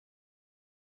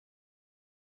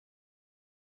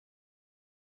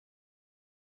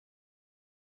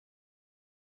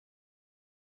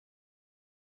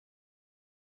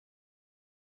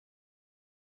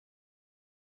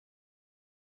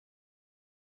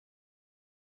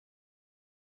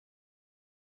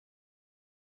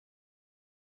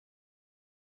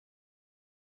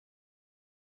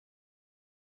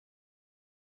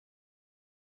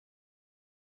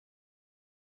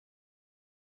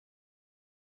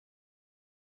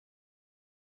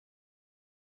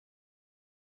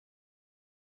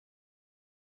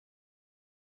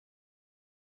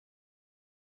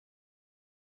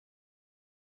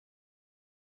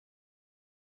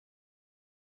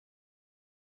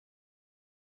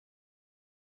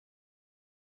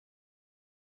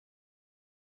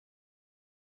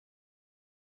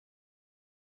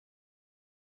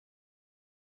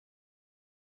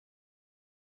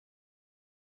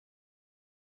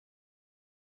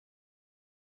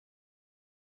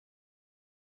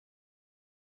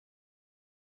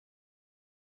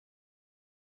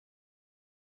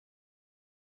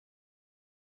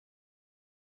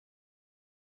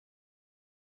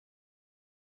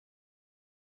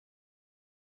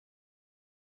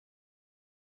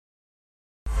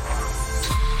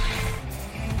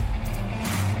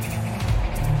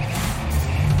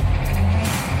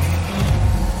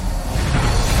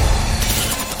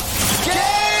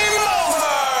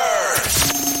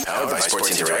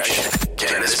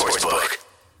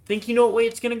Think you know what way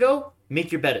it's going to go?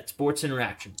 Make your bet at Sports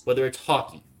Interaction. Whether it's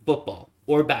hockey, football,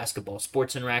 or basketball,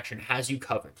 Sports Interaction has you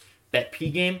covered. Bet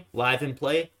pregame, live and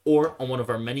play, or on one of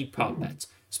our many prop bets.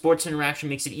 Sports Interaction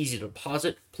makes it easy to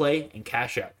deposit, play, and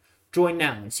cash out. Join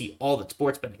now and see all that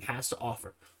sports betting has to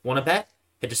offer. Want to bet?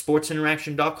 Head to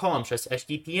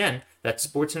sportsinteraction.com/SDPN. That's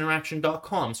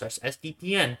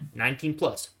sportsinteraction.com/SDPN. 19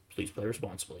 plus. Please play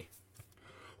responsibly.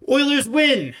 Oilers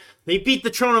win. They beat the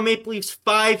Toronto Maple Leafs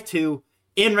 5-2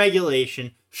 in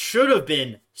regulation. Should have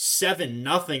been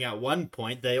 7-0 at one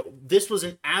point. This was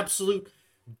an absolute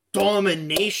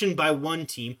domination by one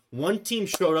team. One team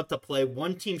showed up to play.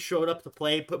 One team showed up to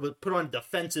play, put on a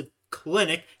defensive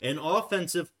clinic, an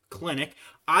offensive clinic.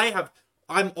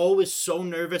 I'm always so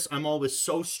nervous. I'm always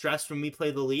so stressed when we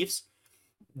play the Leafs.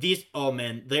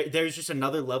 There's just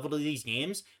another level to these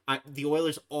games. The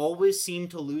Oilers always seem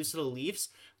to lose to the Leafs,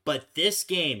 but this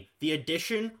game, the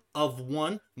addition of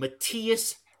one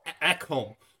Mattias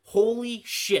Ekholm, holy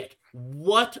shit,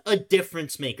 what a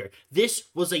difference maker. This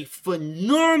was a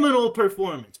phenomenal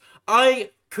performance.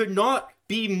 I could not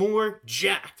be more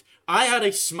jacked. I had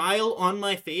a smile on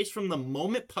my face from the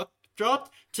moment puck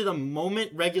dropped to the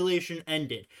moment regulation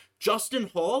ended. Justin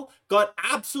Hall got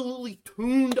absolutely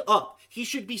tuned up. He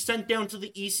should be sent down to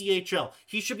the ECHL.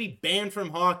 He should be banned from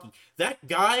hockey. That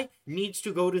guy needs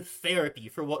to go to therapy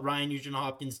for what Ryan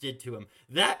Nugent-Hopkins did to him.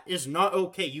 That is not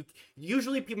okay.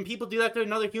 Usually when people do that to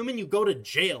another human, you go to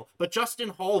jail. But Justin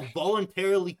Hall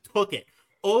voluntarily took it.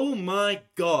 Oh my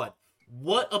God.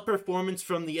 What a performance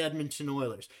from the Edmonton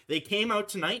Oilers. They came out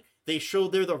tonight. They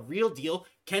showed they're the real deal.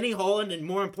 Kenny Holland and,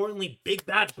 more importantly, Big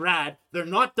Bad Brad, they're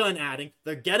not done adding.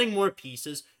 They're getting more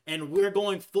pieces, and we're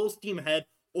going full steam ahead.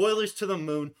 Oilers to the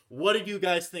moon. What did you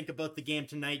guys think about the game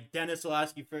tonight? Dennis, will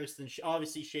ask you first, and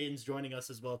obviously Shaden's joining us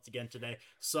as well again today.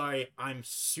 Sorry, I'm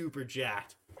super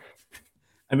jacked.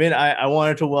 I mean, I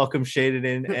wanted to welcome Shaden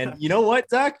in, and you know what,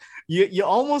 Zach? You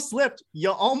almost slipped.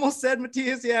 You almost said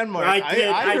Mattias Janmark.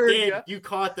 I did. You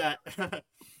caught that.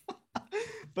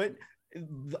 But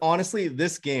honestly,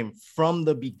 this game from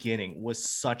the beginning was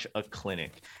such a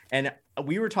clinic. And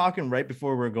we were talking right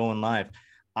before we were going live.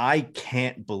 I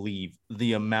can't believe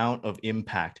the amount of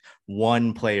impact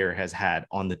one player has had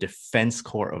on the defense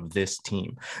core of this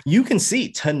team. You can see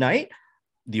tonight,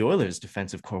 the Oilers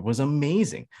defensive core was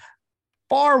amazing.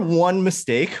 Bar one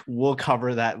mistake. We'll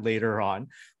cover that later on.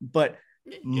 But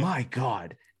my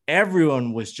God,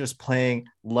 everyone was just playing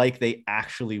like they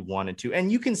actually wanted to.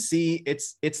 And you can see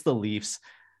it's the Leafs.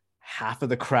 Half of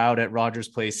the crowd at Rogers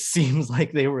Place seems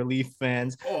like they were Leaf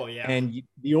fans. Oh, yeah. And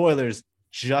the Oilers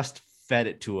just fed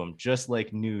it to him, just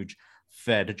like Nuge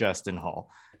fed Justin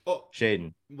Hall. Oh,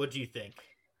 Shaden, what do you think?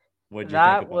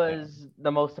 That was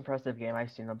the most impressive game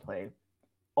I've seen them play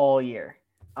all year.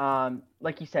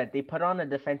 Like you said, they put on a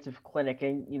defensive clinic,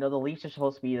 and the Leafs are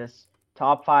supposed to be this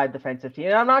top 5 defensive team.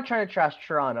 And I'm not trying to trash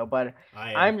Toronto, but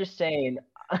I'm just saying.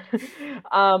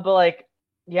 But like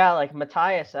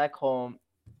Mattias Ekholm,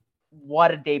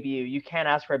 what a debut! You can't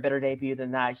ask for a better debut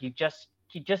than that. He just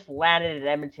landed at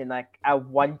Edmonton like at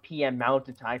 1 p.m.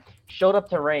 Mountain Time. Showed up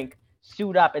to rink,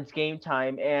 suit up. It's game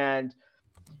time, and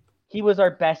he was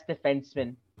our best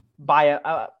defenseman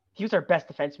he was our best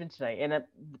defenseman tonight, and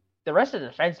the rest of the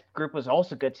defense group was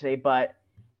also good today. But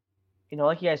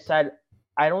like you guys said,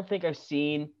 I don't think I've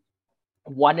seen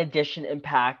one addition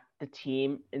impact the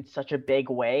team in such a big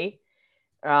way.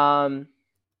 That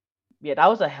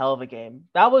was a hell of a game.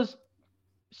 That was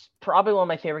probably one of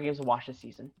my favorite games to watch this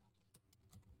season.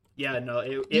 Yeah, no,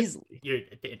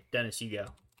 Dennis, you go.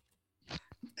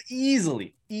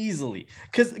 Easily,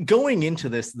 because going into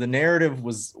this, the narrative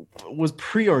was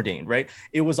preordained, right?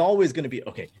 It was always going to be,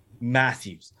 okay,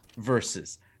 Matthews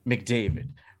versus McDavid,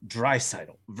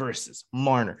 Draisaitl versus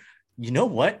Marner. You know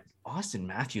what? Austin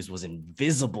Matthews was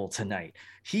invisible tonight.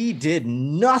 He did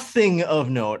nothing of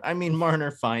note. I mean,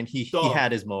 Marner, fine. He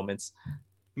had his moments.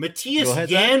 Mattias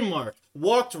Janmark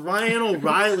walked Ryan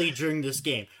O'Reilly during this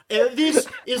game. This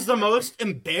is the most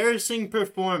embarrassing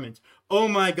performance. Oh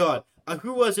my God.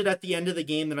 Who was it at the end of the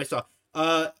game that I saw?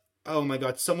 Oh my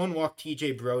God. Someone walked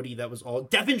TJ Brody. That was all.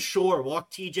 Devin Shore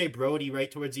walked TJ Brody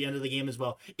right towards the end of the game as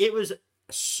well. It was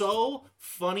so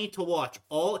funny to watch.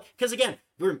 Because again,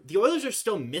 the Oilers are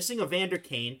still missing Evander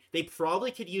Kane. They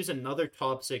probably could use another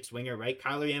top 6 winger, right?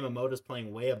 Kyler Yamamoto's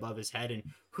playing way above his head, and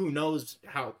who knows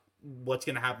what's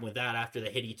going to happen with that after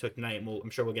the hit he took tonight. I'm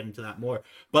sure we'll get into that more.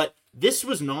 But this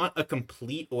was not a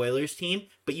complete Oilers team,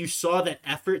 but you saw that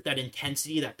effort, that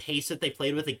intensity, that pace that they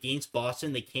played with against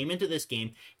Boston. They came into this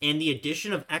game, and the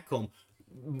addition of Ekholm,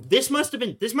 this might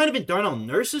have been Darnell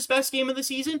Nurse's best game of the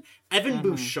season. Evan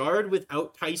Bouchard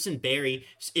without Tyson Barrie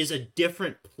is a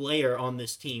different player on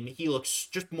this team. He looks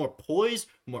just more poised,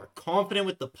 more confident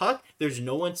with the puck. There's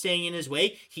no one standing in his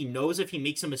way. He knows if he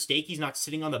makes a mistake, he's not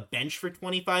sitting on the bench for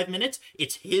 25 minutes.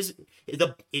 He has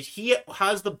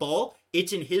the ball,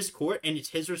 it's in his court, and it's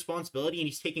his responsibility, and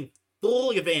he's taking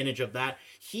full advantage of that.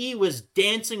 He was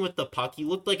dancing with the puck. He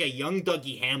looked like a young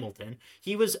Dougie Hamilton.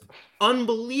 He was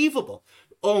unbelievable.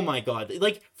 Oh my God.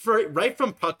 Like, right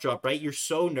from puck drop, right? You're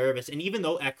so nervous. And even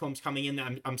though Ekholm's coming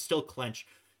in, I'm still clenched.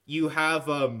 You have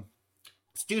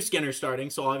Stu Skinner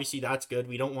starting, so obviously that's good.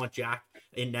 We don't want Jack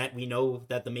in net. We know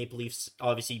that the Maple Leafs,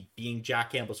 obviously being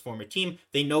Jack Campbell's former team,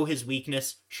 they know his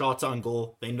weakness, shots on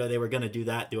goal. They know they were going to do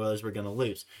that. The Oilers were going to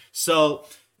lose. So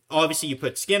obviously you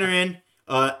put Skinner in.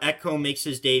 Ekholm makes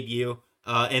his debut.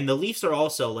 And the Leafs are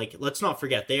also, like, let's not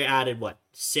forget, they added,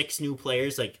 6 new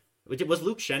players? Like, was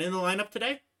Luke Shen in the lineup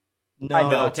today?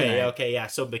 No. Okay, yeah.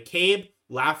 So McCabe,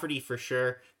 Lafferty for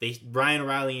sure. Ryan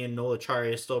O'Reilly and Noel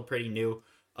Acciari is still pretty new.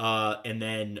 And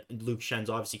then Luke Shen's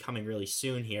obviously coming really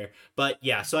soon here. But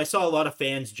yeah, so I saw a lot of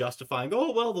fans justifying,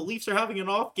 oh, well, the Leafs are having an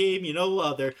off game.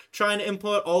 They're trying to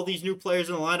input all these new players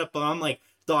in the lineup. But I'm like,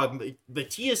 dog,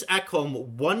 Mattias Ekholm,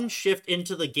 one shift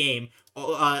into the game,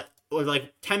 or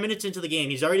like 10 minutes into the game,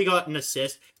 he's already got an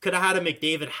assist. Could have had a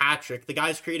McDavid hat trick. The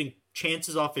guy's creating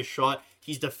chances off his shot.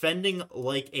 He's defending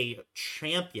like a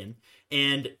champion.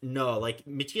 And no, like,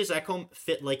 Mattias Ekholm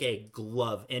fit like a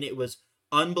glove. And it was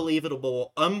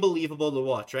unbelievable to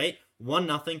watch, right?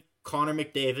 1-0, Connor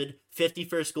McDavid,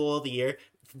 51st goal of the year.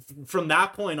 From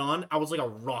that point on, I was like a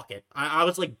rocket. I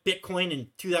was like Bitcoin in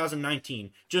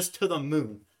 2019, just to the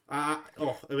moon.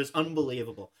 It was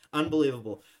unbelievable.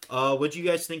 What do you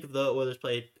guys think of the Oilers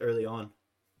play early on?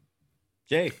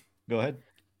 Jay, go ahead.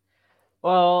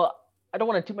 Well, I don't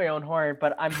want to toot my own horn,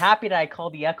 but I'm happy that I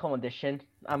called the Ekholm edition.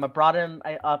 I brought him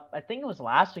up, I think it was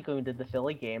last week when we did the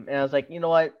Philly game, and I was like, you know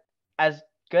what? As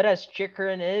good as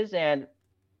Chychrun is, and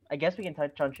I guess we can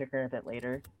touch on Chychrun a bit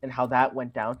later and how that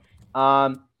went down.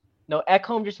 No,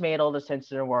 Ekholm just made all the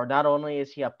sense in the world. Not only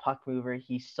is he a puck mover,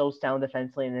 he's so sound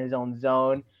defensively in his own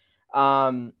zone.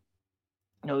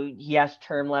 He has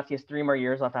term left. He has 3 more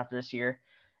years left after this year.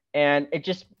 And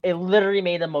it literally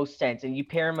made the most sense. And you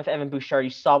pair him with Evan Bouchard. You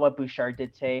saw what Bouchard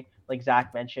did today, like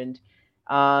Zach mentioned.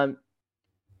 I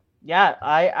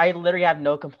literally have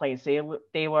no complaints.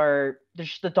 They were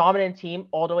just the dominant team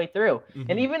all the way through. Mm-hmm.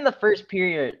 And even the first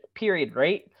period,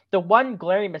 right? The one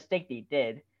glaring mistake they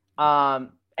did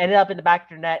ended up in the back of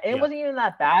their net. And it wasn't even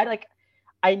that bad. Like,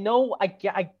 I know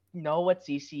what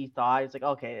CC thought. It's like,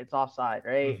 okay, it's offside,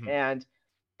 right? Mm-hmm.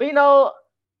 But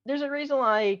there's a reason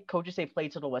why coaches say play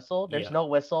to the whistle. There's no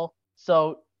whistle.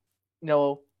 So,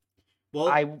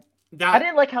 I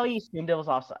didn't like how he assumed it was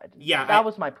offside. Yeah. That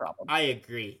was my problem. I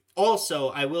agree. Also,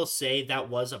 I will say that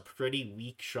was a pretty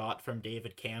weak shot from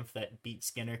David Kampf that beat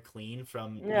Skinner clean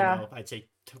from, I'd say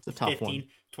 15,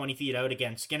 20 feet out.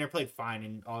 Again, Skinner played fine,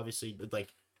 and obviously, like,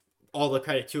 all the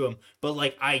credit to him. But,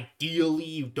 like, ideally,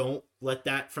 you don't let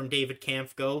that from David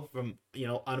Kampf go from,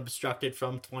 unobstructed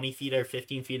from 20 feet or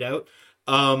 15 feet out.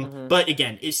 But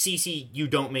again, it's CC, you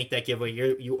don't make that giveaway.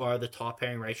 You are the top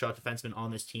pairing right shot defenseman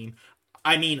on this team.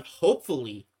 I mean,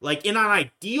 hopefully, like, in an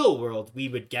ideal world, we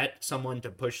would get someone to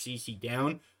push CC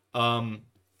down.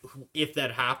 If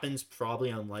that happens, probably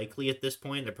unlikely at this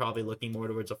point. They're probably looking more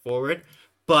towards a forward.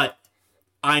 But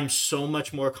I'm so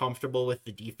much more comfortable with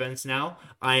the defense now.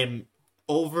 I am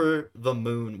over the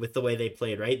moon with the way they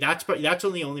played, right? That's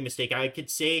only the only mistake. I could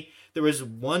say there was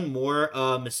one more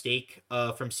mistake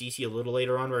from CC a little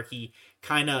later on where he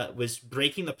kind of was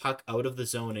breaking the puck out of the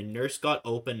zone, and Nurse got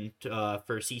open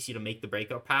for CC to make the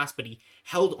breakout pass, but he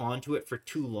held on to it for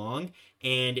too long,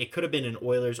 and it could have been an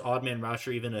Oilers odd man rush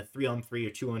or even a 3-on-3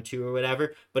 or 2-on-2 or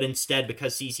whatever, but instead,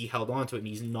 because CC held on to it and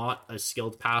he's not a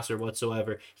skilled passer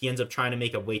whatsoever, he ends up trying to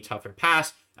make a way tougher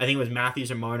pass. I think it was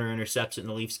Matthews or Marner intercepts it, and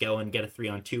the Leafs go and get a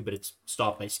 3-on-2, but it's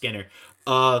stopped by Skinner.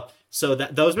 So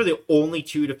those were the only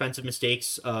 2 defensive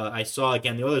mistakes I saw.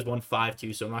 Again, the Oilers won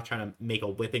 5-2, so I'm not trying to make a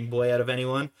whipping boy out of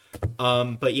anyone.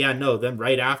 But yeah, no, then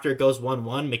right after it goes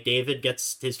 1-1, McDavid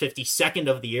gets his 52nd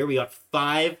of the year. We got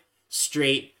 5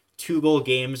 straight 2-goal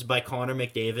games by Connor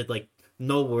McDavid. Like,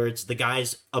 no words. The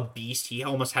guy's a beast. He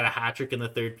almost had a hat trick in the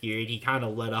third period. He kind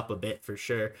of let up a bit for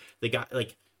sure. The guy,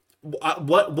 like,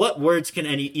 what words can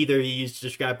either of you use to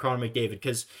describe Connor McDavid?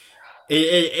 Because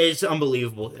it's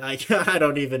unbelievable. I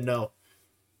don't even know.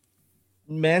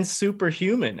 Man's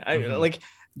superhuman. Like,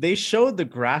 they showed the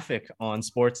graphic on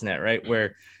Sportsnet, right,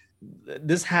 where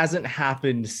this hasn't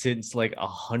happened since like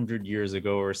 100 years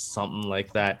ago or something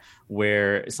like that,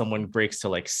 where someone breaks to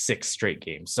like 6 straight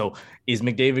games. So is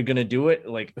McDavid going to do it?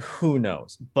 Like, who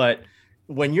knows? But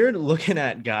when you're looking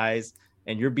at guys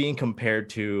and you're being compared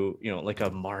to, like a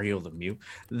Mario Lemieux,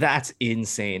 that's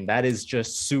insane. That is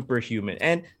just superhuman.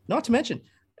 And not to mention,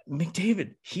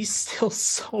 McDavid, he's still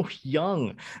so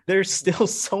young. There's still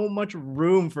so much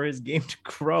room for his game to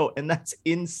grow, and that's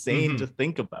insane to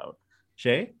think about.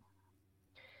 Shay?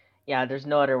 Yeah, there's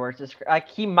no other words. Like,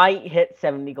 he might hit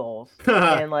 70 goals,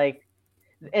 and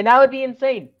that would be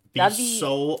insane. That'd be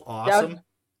so awesome.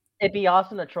 It'd be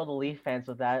awesome to troll the Leaf fans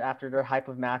with that after their hype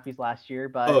of Matthews last year.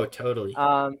 But oh, totally.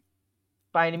 But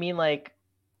I mean, like,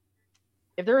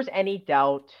 if there was any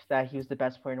doubt that he was the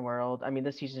best player in the world, I mean,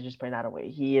 this season is just putting that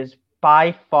away. He is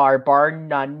by far, bar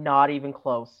none, not even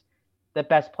close, the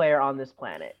best player on this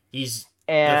planet. He's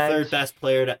the third best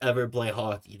player to ever play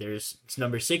hockey. It's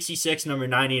number 66, number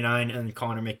 99, and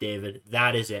Connor McDavid.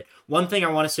 That is it. One thing I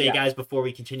want to say, guys, before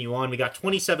we continue on, we got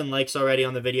 27 likes already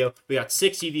on the video. We got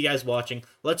 60 of you guys watching.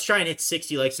 Let's try and hit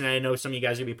 60 likes, and I know some of you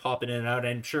guys are going to be popping in and out, and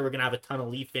I'm sure we're going to have a ton of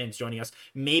Leaf fans joining us.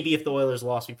 Maybe if the Oilers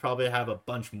lost, we probably have a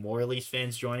bunch more Leafs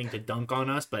fans joining to dunk on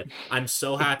us, but I'm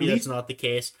so happy that's not the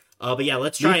case. But yeah,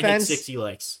 let's try and hit 60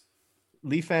 likes.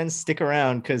 Leaf fans, stick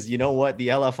around, because you know what? The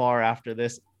LFR after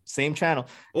this, same channel.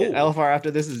 LFR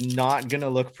after this is not gonna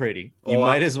look pretty. You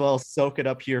might as well soak it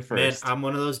up here first. Man, I'm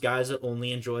one of those guys that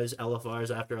only enjoys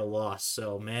LFRs after a loss.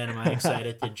 So man, am I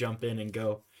excited to jump in and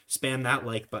go spam that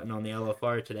like button on the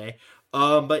LFR today.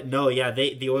 But no, yeah,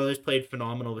 the Oilers played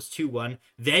phenomenal. It was 2-1.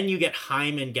 Then you get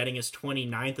Hyman getting his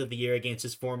 29th of the year against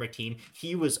his former team.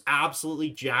 He was absolutely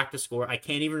jacked to score. I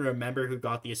can't even remember who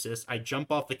got the assist. I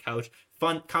jump off the couch.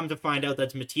 Come to find out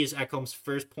that's Mattias Ekholm's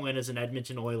first point as an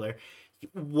Edmonton Oiler.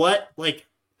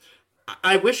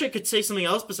 I wish I could say something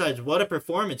else besides what a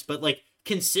performance, but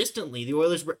consistently the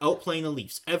Oilers were outplaying the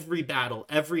Leafs. Every battle,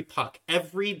 every puck,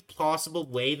 every possible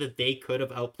way that they could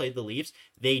have outplayed the Leafs,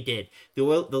 they did. The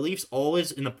Leafs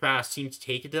always in the past seemed to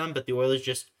take it to them, but the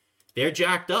Oilers they're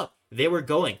jacked up. They were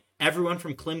going. Everyone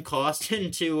from Klim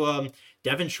Kostin to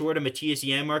Devin Shore to Matthias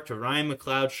Janmark to Ryan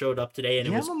McLeod showed up today, and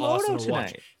it was awesome to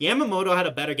watch. Yamamoto had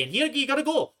a better game. He got a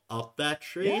goal. Up that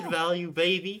trade value,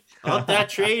 baby. Up that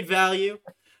trade value.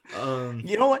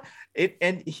 You know what?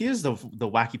 And here's the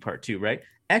wacky part too, right?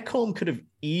 Ekholm could have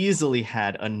easily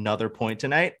had another point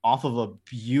tonight off of a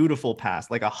beautiful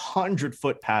pass, like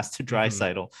 100-foot pass to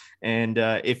Draisaitl. And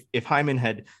if Hyman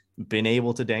had been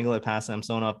able to dangle it past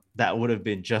Samsonov, that would have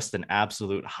been just an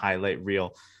absolute highlight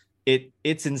reel.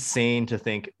 It's insane to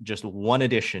think just one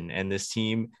addition and this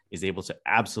team is able to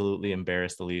absolutely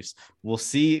embarrass the Leafs. We'll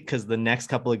see, because the next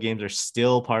couple of games are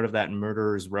still part of that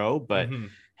murderer's row. But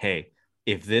hey,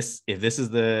 if this is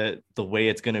the way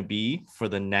it's going to be for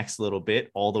the next little bit,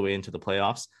 all the way into the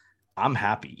playoffs, I'm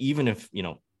happy. Even if,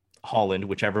 Holland,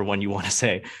 whichever one you want to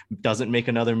say, doesn't make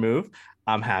another move,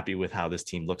 I'm happy with how this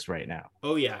team looks right now.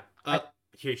 Oh yeah.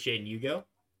 Here, Shaden, you go.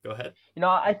 Go ahead.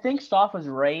 I think Stoff was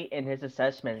right in his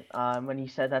assessment when he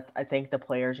said that I think the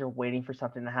players are waiting for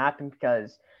something to happen,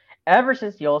 because ever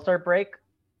since the All-Star break,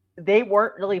 they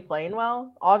weren't really playing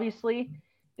well, obviously.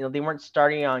 They weren't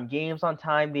starting on games on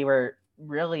time. They were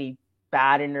really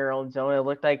bad in their own zone. It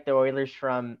looked like the Oilers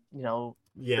from,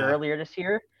 earlier this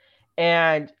year.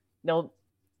 And,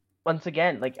 once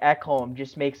again, Ekholm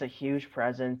just makes a huge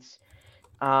presence.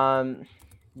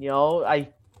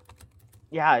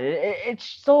 It's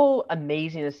so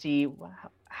amazing to see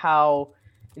how,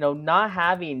 not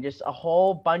having just a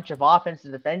whole bunch of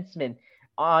offensive defensemen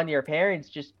on your pairings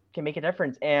just can make a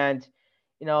difference. And,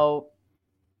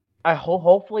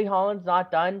 hopefully Holland's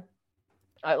not done.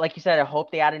 Like you said, I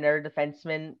hope they add another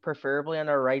defenseman, preferably on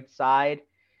the right side.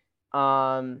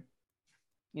 But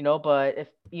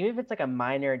even if it's a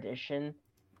minor addition,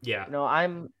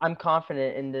 I'm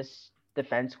confident in this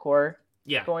defense core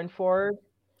going forward.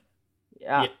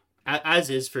 Yeah,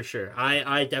 as is for sure.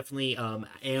 I definitely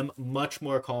am much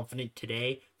more confident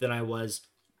today than I was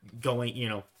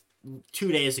going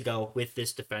 2 days ago with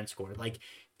this defense core.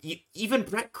 Even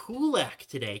Brett Kulak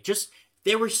today,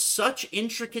 there were such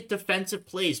intricate defensive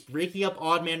plays, breaking up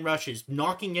odd man rushes,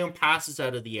 knocking down passes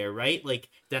out of the air, right?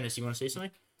 Dennis, you want to say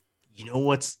something? You know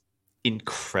what's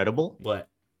incredible? What?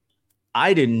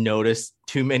 I didn't notice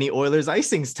too many Oilers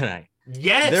icings tonight.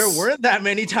 Yes, there weren't that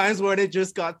many times when it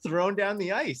just got thrown down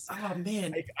the ice. Oh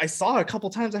man, I saw a couple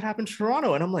times that happened in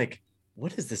Toronto, and I'm like,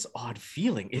 what is this odd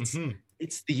feeling?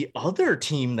 It's the other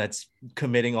team that's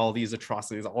committing all these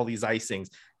atrocities, all these icings.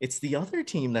 It's the other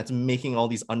team that's making all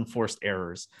these unforced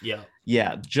errors.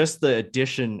 Yeah. Just the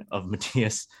addition of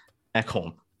Mattias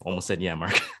Ekholm Almost said yeah,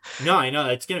 Mark. No, I know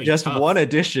it's gonna be Just tough. one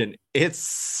addition. It's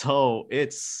so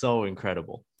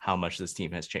incredible how much this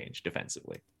team has changed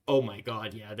defensively. Oh my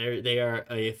god, yeah, they're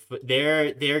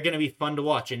gonna be fun to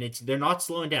watch, and they're not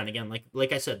slowing down. Again,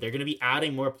 like I said, they're gonna be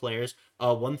adding more players.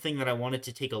 One thing that I wanted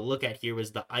to take a look at here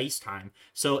was the ice time.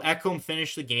 So Ekholm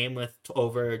finished the game with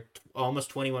over almost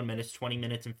 21 minutes, 20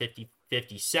 minutes and 50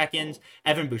 seconds.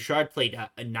 Evan Bouchard played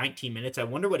 19 minutes. I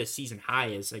wonder what his season high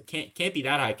is. It can't be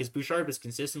that high because Bouchard was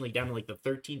consistently down to like the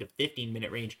 13 to 15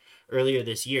 minute range earlier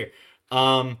this year.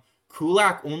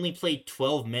 Kulak only played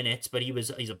 12 minutes, but he's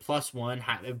a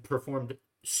 +1, performed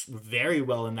very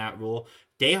well in that role.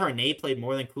 Desharnais played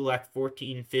more than Kulak,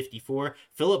 14:54.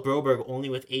 Philip Broberg only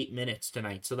with 8 minutes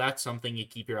tonight, so that's something you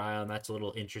keep your eye on. That's a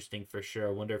little interesting for sure.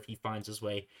 I wonder if he finds his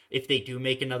way, if they do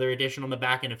make another addition on the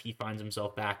back end, if he finds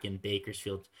himself back in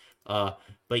Bakersfield.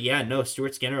 But yeah, no,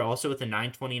 Stuart Skinner also with a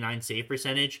 .929 save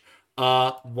percentage.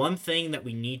 One thing that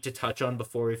we need to touch on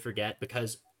before we forget,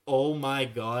 because oh my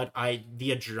god, the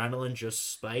adrenaline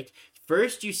just spiked.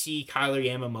 First, you see Kyler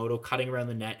Yamamoto cutting around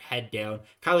the net, head down.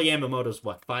 Kyler Yamamoto's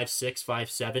what, 5'6",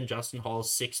 5'7". Justin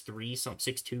Hall's 6'3",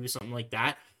 6'2", something like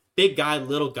that. Big guy,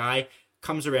 little guy,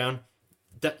 comes around.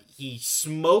 He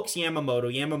smokes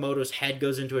Yamamoto. Yamamoto's head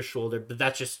goes into his shoulder, but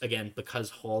that's just, again, because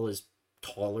Hall is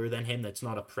taller than him. That's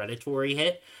not a predatory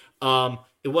hit. It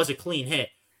was a clean hit.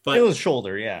 But it was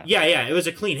shoulder, yeah. Yeah, it was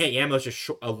a clean hit. Yamo's just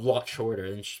a lot shorter,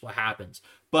 and it's just what happens.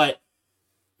 But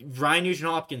Ryan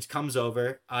Nugent-Hopkins comes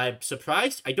over. I'm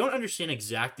surprised. I don't understand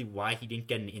exactly why he didn't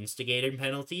get an instigator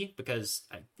penalty, because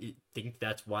I think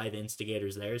that's why the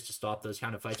instigator's there, is to stop those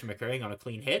kind of fights from occurring on a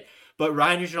clean hit. But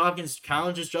Ryan Nugent-Hopkins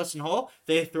challenges Justin Hall.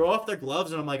 They throw off their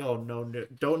gloves, and I'm like, oh, no,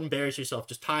 don't embarrass yourself.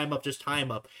 Just tie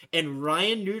him up. And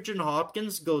Ryan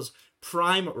Nugent-Hopkins goes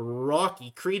prime Rocky.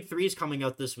 Creed 3 is coming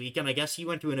out this week, and I guess he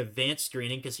went to an advanced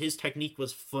screening because his technique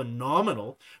was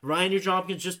phenomenal. Ryan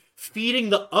Nugent-Hopkins just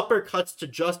feeding the uppercuts to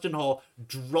Justin Hall,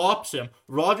 drops him.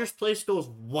 Rogers Place goes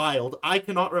wild. I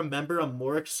cannot remember a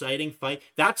more exciting fight.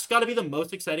 That's got to be the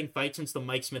most exciting fight since the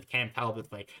Mike Smith-Cam Talbot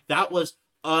fight. That was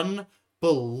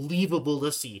unbelievable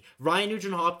to see. Ryan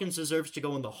Nugent-Hopkins deserves to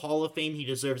go in the Hall of Fame. He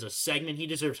deserves a segment. He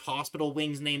deserves hospital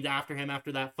wings named after him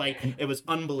after that fight. It was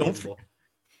unbelievable.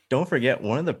 Don't forget,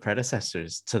 one of the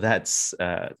predecessors to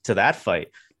that fight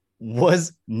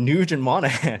was Nugent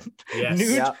Monahan. Yes.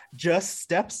 Nuge just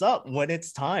steps up when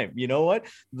it's time. You know what?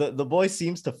 The boy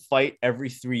seems to fight every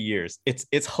 3 years.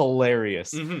 It's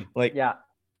hilarious. Mm-hmm. Like, yeah,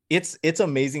 it's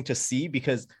amazing to see,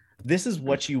 because this is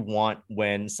what you want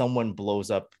when someone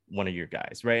blows up one of your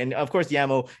guys, right? And of course,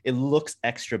 Yamo, it looks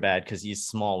extra bad because he's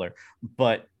smaller,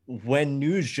 but when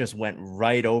Nuge just went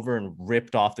right over and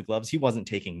ripped off the gloves, he wasn't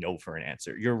taking no for an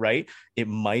answer. You're right. It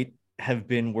might have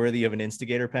been worthy of an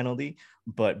instigator penalty,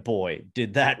 but boy,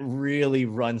 did that really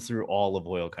run through all of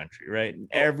oil country, right?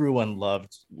 Everyone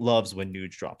loves when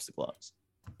Nuge drops the gloves.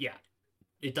 Yeah.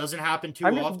 It doesn't happen too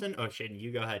often. Oh, Shaden,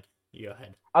 you go ahead.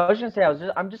 I was gonna say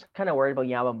I'm just kind of worried about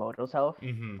Yamamoto's health.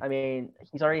 Mm-hmm. I mean,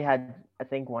 he's already had, I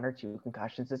think, 1 or 2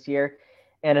 concussions this year,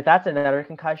 and if that's another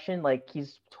concussion, like,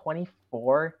 he's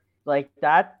 24, like,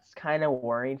 that's kind of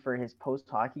worrying for his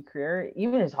post-hockey career,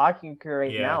 even his hockey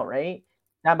career now, right?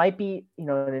 That might be,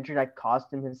 an injury that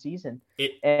cost him his season.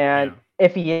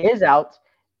 If he is out,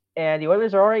 and the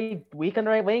Oilers are already weak on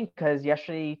the right wing because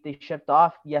yesterday they shipped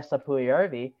off Jesse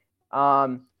Puljujärvi,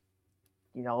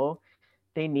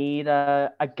 they need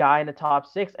a guy in the top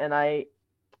 6, and I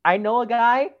know a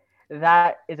guy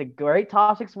that is a great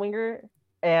top 6 winger,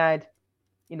 and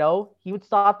he would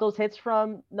stop those hits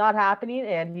from not happening,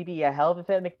 and he'd be a hell of a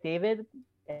fit McDavid.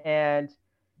 And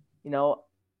I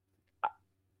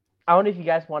don't know if you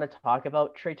guys want to talk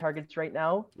about trade targets right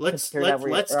now. Let's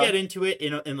get into it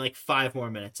in like 5 more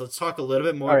minutes. Let's talk a little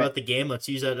bit more about the game. Let's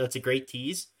use that. That's a great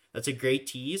tease.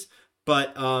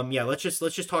 But let's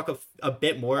just talk a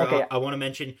bit more. Okay. I want to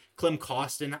mention Klim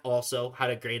Kostin also had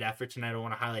a great effort tonight. I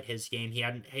want to highlight his game. He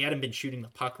hadn't been shooting the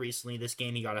puck recently. This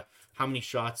game he got how many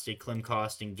shots did Klim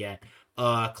Kostin get?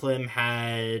 Klim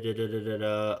had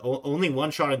only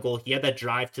 1 shot on goal. He had that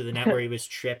drive to the net where he was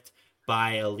tripped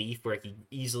by a Leaf where he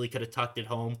easily could have tucked it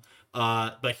home.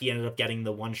 But he ended up getting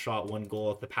the 1 shot, 1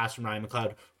 goal, the pass from Ryan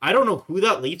McLeod. I don't know who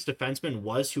that Leafs defenseman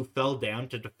was who fell down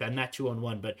to defend that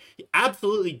 2-on-1, but he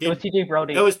absolutely did. It was TJ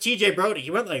Brody. It was TJ Brody.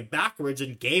 He went like backwards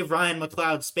and gave Ryan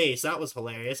McLeod space. That was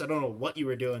hilarious. I don't know what you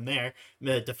were doing there.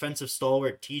 The defensive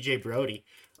stalwart TJ Brody.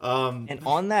 And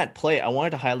on that play, I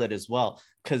wanted to highlight as well,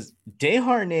 because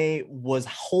Desharnais was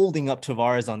holding up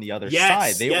Tavares on the other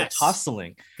side. They were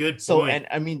tussling. Good point. So, and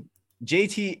I mean,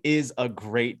 JT is a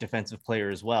great defensive player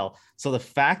as well. So the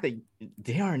fact that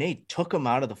Desharnais took him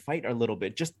out of the fight a little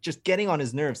bit, just getting on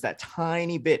his nerves that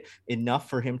tiny bit, enough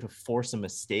for him to force a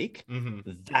mistake,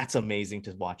 that's amazing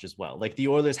to watch as well. Like the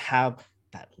Oilers have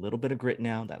that little bit of grit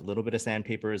now, that little bit of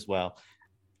sandpaper as well.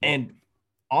 And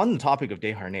on the topic of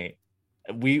Desharnais,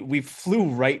 we flew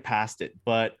right past it,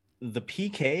 but the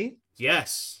PK,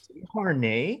 yes,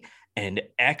 Desharnais and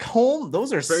Ekholm,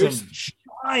 those are some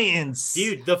giants,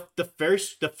 dude. The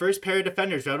first pair of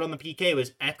defenders out on the PK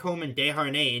was Ekholm and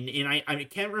Desharnais, and I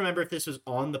can't remember if this was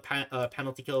on the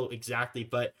penalty kill exactly,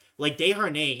 but like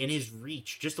Desharnais in his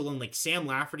reach just alone, like Sam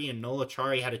Lafferty and Noel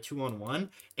Acciari had a 2-on-1,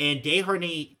 and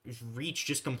Desharnais' reach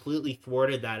just completely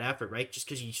thwarted that effort, right? Just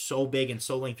because he's so big and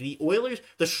so lengthy. The Oilers,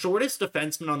 the shortest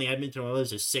defenseman on the Edmonton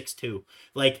Oilers is 6'2",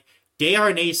 like.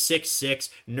 Desharnais 6'6",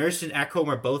 Nurse and Ekholm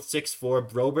are both 6'4",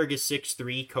 Broberg is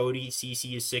 6'3", Cody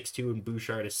Ceci is 6'2", and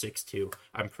Bouchard is 6'2".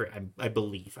 I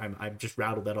believe. I'm just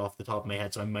rattled that off the top of my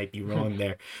head, so I might be wrong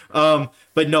there.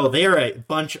 But no, they are a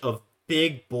bunch of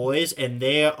big boys, and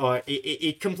they are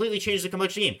it completely changed the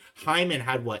complexion game. Hyman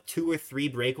had 2 or 3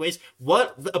 breakaways.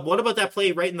 What about that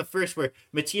play right in the first where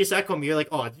Mattias Ekholm, you're like,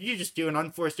 oh, did you just do an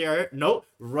unforced error? Nope,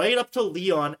 right up to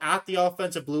Leon at the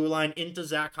offensive blue line into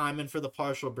Zach Hyman for the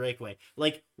partial breakaway.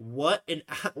 Like what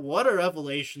a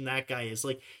revelation that guy is.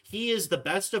 Like he is the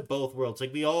best of both worlds.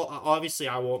 Like we all obviously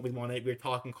we're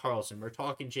talking Carlson, we're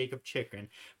talking Jacob Chychrun,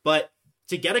 but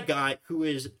to get a guy who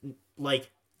is like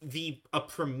a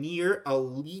premier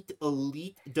elite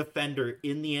defender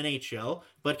in the NHL,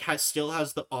 but still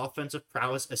has the offensive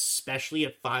prowess, especially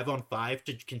at 5-on-5,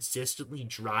 to consistently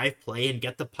drive play and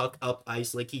get the puck up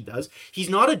ice like he does. He's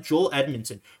not a Joel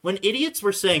Edmondson. When idiots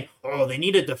were saying, oh, they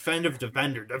need a defensive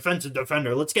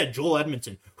defender, let's get Joel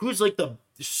Edmondson, who's like the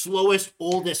slowest,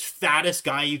 oldest, fattest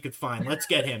guy you could find. Let's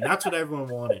get him. That's what everyone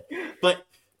wanted. But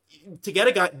to get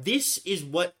a guy, this is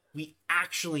what we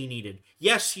actually needed.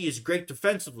 Yes, he is great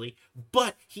defensively,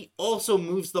 but he also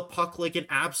moves the puck like an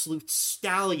absolute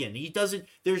stallion. He doesn't,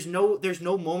 there's no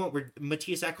moment where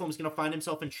Mattias Ekholm is going to find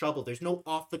himself in trouble. There's no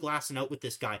off the glass and out with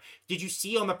this guy. Did you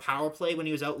see on the power play when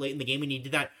he was out late in the game and he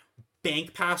did that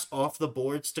bank pass off the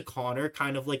boards to Connor,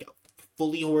 kind of like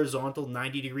fully horizontal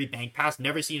 90-degree bank pass?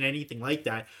 Never seen anything like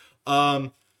that.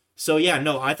 So yeah,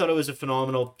 no, I thought it was a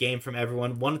phenomenal game from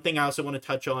everyone. One thing I also want to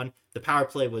touch on, the power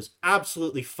play was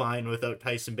absolutely fine without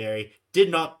Tyson Barrie.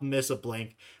 Did not miss a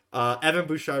blink. Evan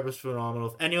Bouchard was phenomenal.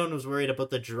 If anyone was worried about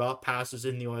the drop passes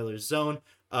in the Oilers zone,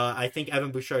 I think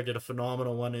Evan Bouchard did a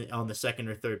phenomenal one on the second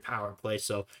or third power play.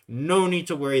 So no need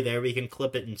to worry there. We can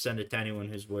clip it and send it to anyone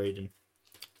who's worried and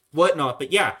whatnot.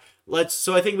 But yeah,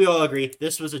 so I think we all agree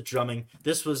this was a drumming.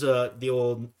 This was the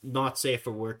old not safe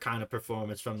for work kind of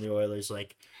performance from the Oilers.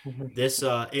 Like this,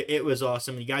 it was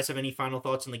awesome. You guys have any final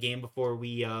thoughts on the game before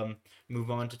we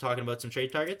move on to talking about some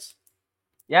trade targets?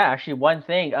 Yeah, actually, one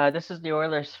thing. This is the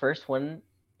Oilers' first win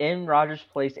in Rogers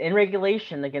Place in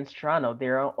regulation against Toronto.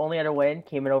 They're only had a win,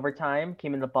 came in overtime,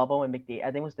 came in the bubble, and I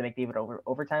think it was the McDavid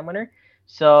overtime winner.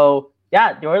 So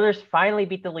yeah, the Oilers finally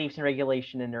beat the Leafs in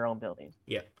regulation in their own building.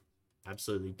 Yeah,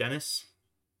 absolutely. Dennis?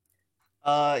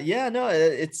 Yeah, no,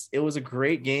 it was a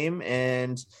great game,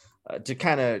 and to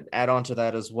kind of add on to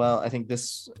that as well, I think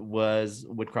this was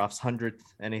Woodcroft's 100th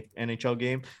NHL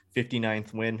game,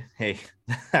 59th win. Hey,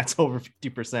 that's over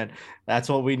 50%. That's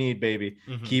what we need, baby.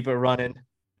 Mm-hmm. Keep it running.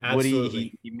 Absolutely.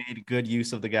 Woody, he made good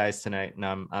use of the guys tonight, and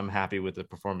I'm happy with the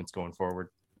performance going forward.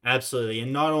 Absolutely.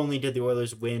 And not only did the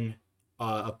Oilers win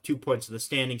up 2 points in the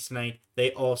standings tonight,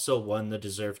 they also won the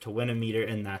deserve to win a meter,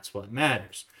 and that's what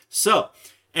matters. So,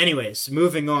 anyways,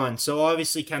 moving on. So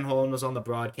obviously Ken Holland was on the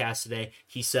broadcast today.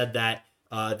 He said that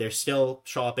they're still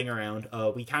shopping around.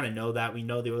 We kind of know that. We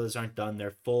know the Oilers aren't done.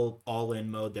 They're full all-in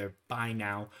mode. They're buy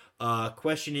now.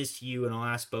 Question is to you, and I'll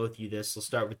ask both of you this. We'll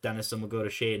start with Dennis and we'll go to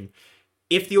Shaden.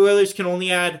 If the Oilers can only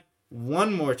add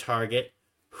one more target,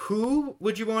 who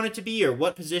would you want it to be, or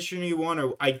what position you want,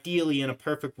 or ideally in a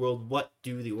perfect world, what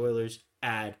do the Oilers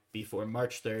add before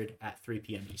March 3rd at 3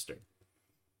 p.m. Eastern?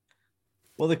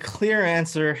 Well, the clear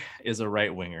answer is a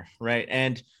right winger, right?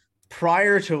 And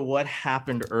prior to what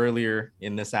happened earlier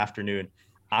in this afternoon,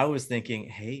 I was thinking,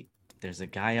 hey, there's a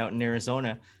guy out in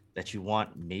Arizona that you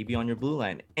want maybe on your blue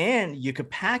line, and you could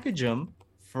package him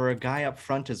for a guy up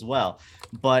front as well.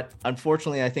 But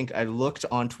unfortunately, I think I looked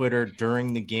on Twitter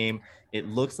during the game. It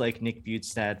looks like Nick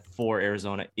Bjugstad for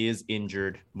Arizona is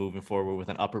injured moving forward with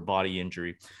an upper body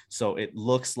injury. So it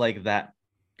looks like that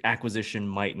acquisition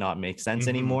might not make sense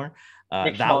anymore.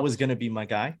 That was going to be my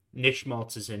guy. Nick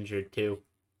Schmaltz is injured too.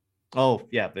 Oh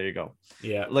yeah, there you go.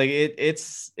 Yeah, like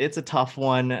it's a tough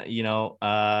one. You know,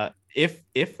 if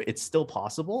it's still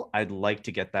possible, I'd like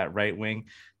to get that right wing.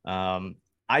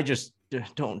 I just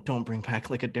don't bring back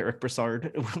like a Derek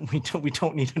Brassard. We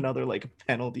don't need another like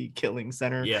penalty killing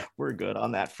center. Yeah. We're good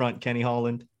on that front, Kenny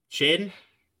Holland. Shaden?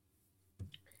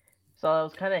 So I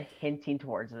was kind of hinting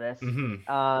towards this.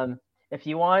 Mm-hmm. If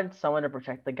you want someone to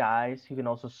protect the guys who can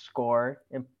also score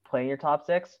and play in your top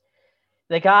six,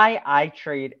 the guy I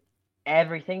trade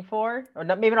everything for, or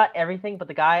not, maybe not everything, but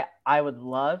the guy I would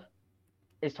love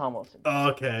is Tom Wilson.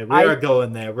 Okay, we're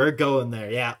going there. We're going there.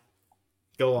 Yeah.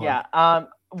 Go on. Yeah.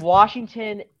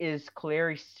 Washington is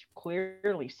clearly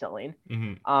selling.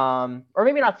 Mm-hmm. Or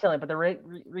maybe not selling, but they're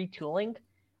retooling.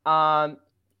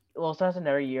 Wilson has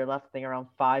another year left, I think around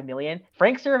 $5 million.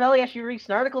 Frank Saravelli actually released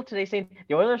an article today saying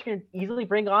the Oilers can easily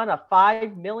bring on a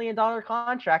 $5 million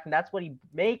contract, and that's what he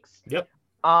makes. Yep.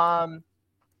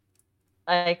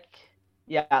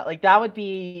 Like that would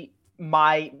be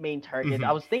my main target. Mm-hmm.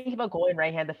 I was thinking about going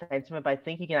right-hand defenseman, but I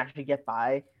think he can actually get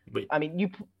by. Wait. I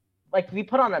mean, we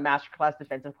put on a masterclass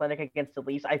defensive clinic against the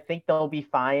Leafs. I think they'll be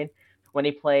fine when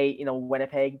they play,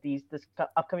 Winnipeg this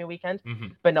upcoming weekend. Mm-hmm.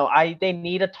 But no, they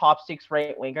need a top six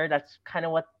right winger. That's kind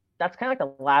of like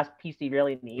the last piece they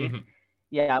really need. Mm-hmm.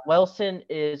 Yeah, Wilson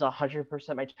is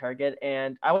 100% my target,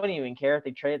 and I wouldn't even care if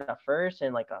they traded a first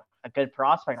and like a good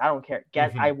prospect. I don't care.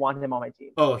 I want him on my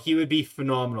team. Oh, he would be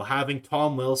phenomenal. Having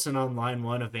Tom Wilson on line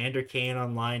one, Evander Kane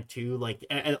on line two, like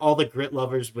and all the grit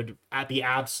lovers would be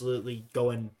absolutely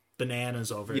going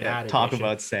bananas over that. Talk edition.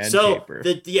 About sandpaper.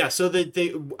 So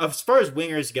the as far as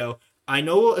wingers go, I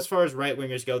know as far as right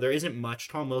wingers go, there isn't much.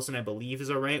 Tom Wilson, I believe, is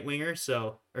a right winger,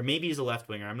 or maybe he's a left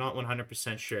winger. I'm not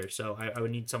 100% sure, so I would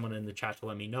need someone in the chat to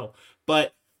let me know.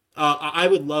 But I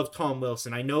would love Tom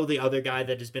Wilson. I know the other guy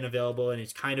that has been available and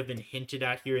it's kind of been hinted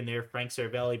at here and there. Frank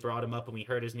Saravelli brought him up, and we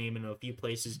heard his name in a few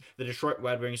places. The Detroit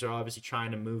Red Wings are obviously trying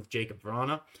to move Jacob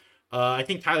Vrana. I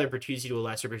think Tyler Bertuzzi to a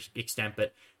lesser extent,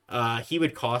 but he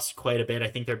would cost quite a bit. I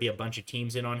think there'd be a bunch of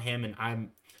teams in on him, and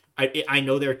I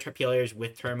know there are players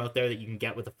with term out there that you can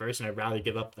get with the first, and I'd rather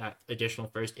give up that additional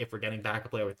first if we're getting back a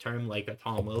player with term like a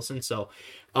Tom Wilson. So,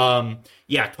 Tom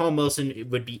Wilson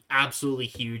would be absolutely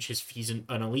huge. He's an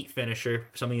elite finisher,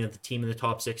 something that the team in the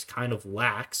top six kind of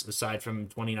lacks, aside from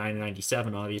 29 and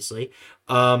 97, obviously.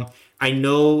 I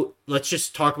know, let's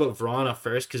just talk about Vrana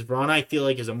first, because Vrana, I feel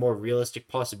like, is a more realistic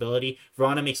possibility.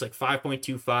 Vrana makes like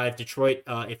 5.25. Detroit,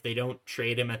 if they don't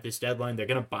trade him at this deadline, they're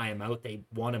going to buy him out. They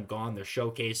want him gone. They're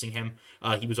showcasing him.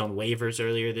 He was on waivers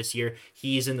earlier this year.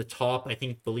 He's in the top,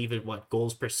 believe it,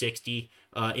 goals per 60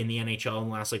 in the NHL in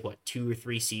the last, 2 or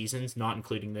 3 seasons, not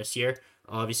including this year.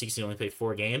 Obviously, because he only played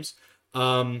 4 games.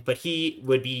 But he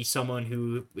would be someone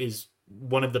who is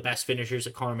one of the best finishers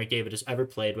that Connor McDavid has ever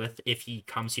played with if he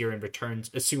comes here and returns,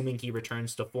 assuming he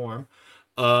returns to form.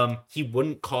 He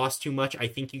wouldn't cost too much. I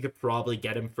think you could probably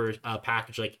get him for a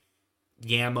package like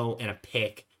Yamo and a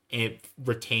pick and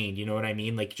retained, you know what I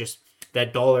mean? Like just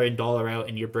that dollar in, dollar out,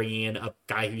 and you're bringing in a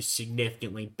guy who's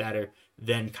significantly better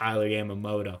than Kyler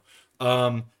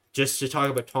Yamamoto. Just to talk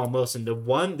about Tom Wilson,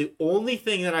 the only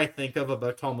thing that I think of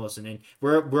about Tom Wilson, and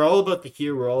we're all about the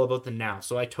here, we're all about the now.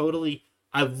 So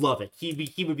I love it.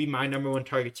 He would be my number one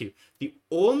target too. The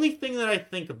only thing that I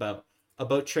think about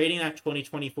trading that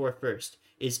 2024 first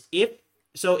is if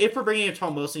we're bringing in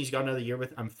Tom Wilson, he's got another year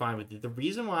with, I'm fine with it. The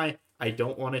reason why I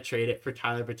don't want to trade it for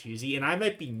Tyler Bertuzzi, and I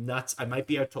might be nuts, I might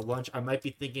be out to lunch, I might be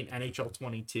thinking NHL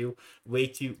 22, way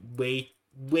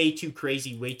too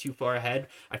crazy, way too far ahead.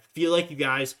 I feel like you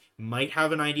guys might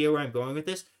have an idea where I'm going with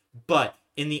this, but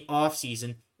in the off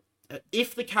season,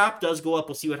 if the cap does go up,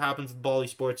 we'll see what happens with Bally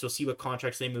Sports. We'll see what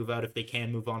contracts they move out if they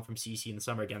can move on from CC in the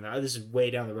summer again. Now, this is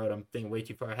way down the road. I'm thinking way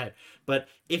too far ahead. But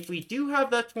if we do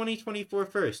have that 2024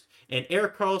 first, and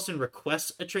Erik Karlsson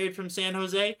requests a trade from San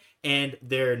Jose, and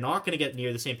they're not going to get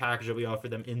near the same package that we offer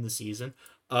them in the season,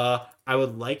 I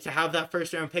would like to have that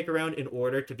first round pick around in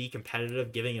order to be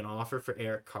competitive, giving an offer for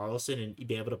Erik Karlsson and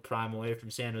be able to prime away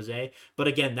from San Jose. But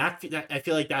again, that I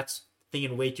feel like that's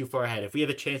thinking way too far ahead. If we have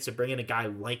a chance to bring in a guy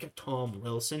like a Tom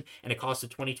Wilson and it costs a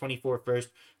 2024 first,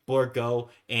 Borgo,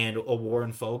 and a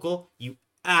Warren Fogle, you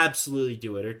absolutely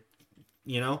do it. Or,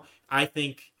 I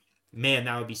think, man,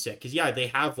 that would be sick. Because, they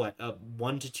have,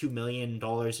 $1 to $2 million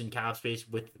in cap space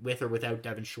with or without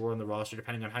Devin Shore on the roster,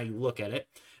 depending on how you look at it.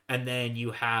 And then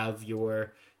you have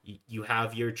your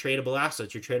tradable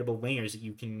assets, your tradable wingers that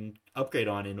you can upgrade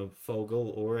on in a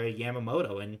Fogle or a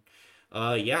Yamamoto. And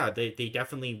they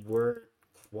definitely were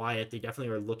quiet. They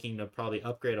definitely were looking to probably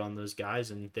upgrade on those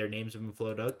guys, and their names have been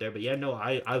floated out there. But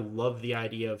I love the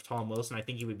idea of Tom Wilson. I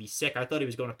think he would be sick. I thought he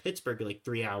was going to Pittsburgh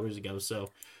 3 hours ago. So,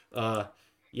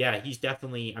 Yeah, he's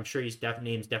definitely. I'm sure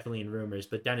name's definitely in rumors.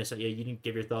 But Dennis, yeah, you didn't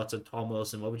give your thoughts on Tom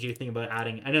Wilson. What would you think about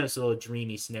adding? I know it's a little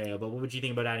dreamy scenario, but what would you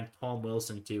think about adding Tom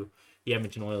Wilson to the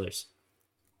Edmonton Oilers?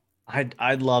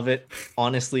 I'd love it.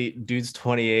 Honestly, dude's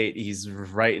 28. He's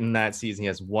right in that season. He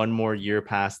has one more year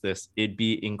past this. It'd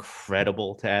be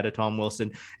incredible to add a Tom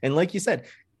Wilson. And like you said,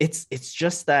 it's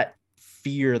just that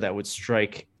fear that would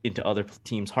strike into other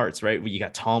teams' hearts, right? You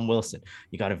got Tom Wilson,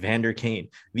 you got Evander Kane.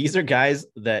 These are guys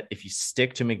that if you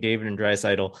stick to McDavid and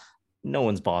Draisaitl, no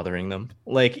one's bothering them.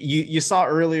 Like you saw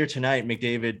earlier tonight,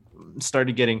 McDavid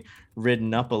started getting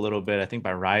ridden up a little bit, I think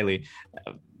by Riley.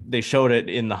 They showed it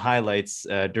in the highlights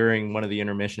during one of the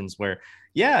intermissions where,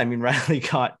 yeah, I mean, Riley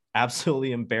got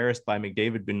absolutely embarrassed by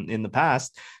McDavid in the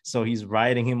past. So he's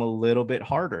riding him a little bit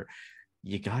harder.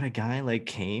 You got a guy like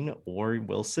Kane or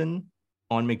Wilson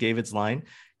on McDavid's line.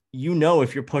 You know,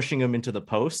 if you're pushing him into the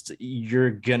post, you're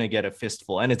going to get a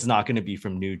fistful, and it's not going to be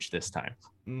from Nuge this time.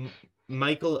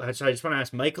 Michael, sorry, I just want to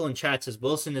ask, Michael in chat says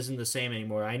Wilson isn't the same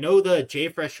anymore. I know the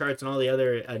JFresh charts and all the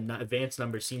other advanced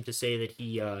numbers seem to say that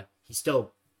he's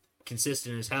still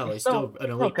consistent as hell. He's still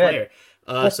an elite player.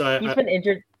 So he's been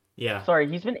injured. Yeah. Sorry,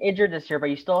 he's been injured this year, but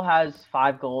he still has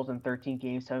 5 goals in 13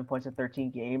 games, 7 points in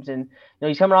 13 games, and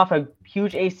he's coming off a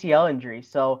huge ACL injury.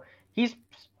 So he's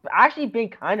actually been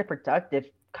kind of productive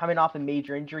coming off a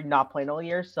major injury, not playing all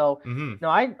year. So no,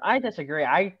 I disagree.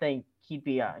 I think he'd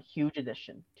be a huge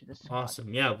addition to this squad.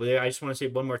 Awesome. Yeah, but I just want to say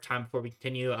one more time before we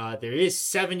continue. There is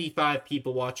 75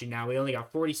 people watching now. We only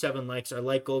got 47 likes. Our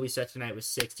like goal we set tonight was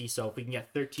 60. So if we can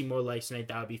get 13 more likes tonight,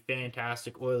 that would be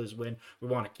fantastic. Oilers win. We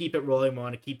want to keep it rolling. We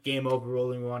want to keep game over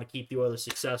rolling. We want to keep the Oilers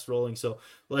success rolling. So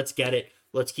let's get it.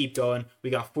 Let's keep going. We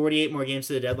got 48 more games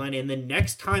to the deadline. And the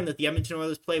next time that the Edmonton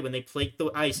Oilers play, when they play the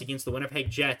ice against the Winnipeg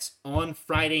Jets on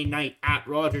Friday night at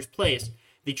Rogers Place,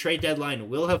 the trade deadline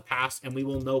will have passed, and we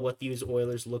will know what these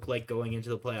Oilers look like going into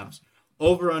the playoffs.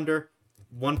 Over under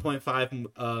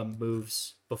 1.5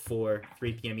 moves before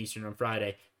 3 p.m. Eastern on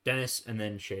Friday. Dennis, and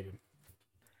then Shaden.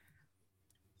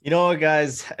 You know what,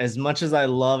 guys? As much as I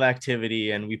love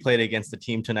activity, and we played against a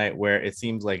team tonight where it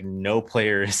seems like no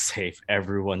player is safe,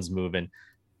 everyone's moving,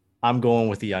 I'm going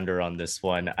with the under on this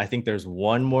one. I think there's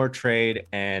one more trade,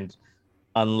 and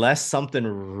unless something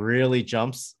really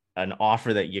jumps, an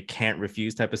offer that you can't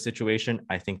refuse type of situation,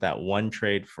 I think that one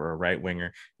trade for a right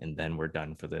winger, and then we're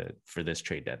done for this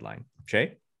trade deadline.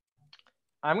 Shay?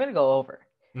 I'm gonna go over.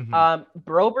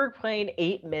 Broberg playing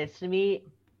 8 minutes to me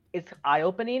is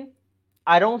eye-opening.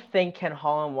 I don't think Ken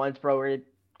Holland wants Broberg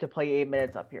to play 8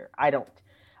 minutes up here. I don't.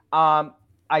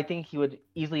 I think he would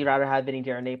easily rather have Vinny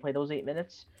Darnay play those 8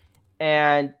 minutes.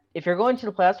 And if you're going to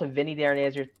the playoffs with Vinny Darnay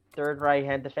as your third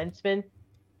right-hand defenseman,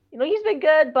 he's been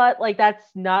good, but that's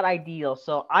not ideal.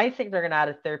 So I think they're going to add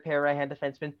a third pair right-hand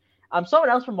defenseman.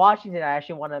 Someone else from Washington I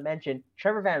actually want to mention,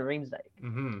 Trevor Van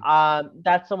Riemsdyk.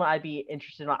 That's someone I'd be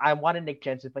interested in. I wanted Nick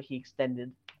Jensen, but he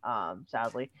extended,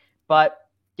 sadly. But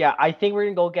yeah, I think we're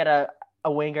going to go get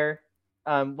a winger,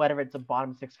 whether it's a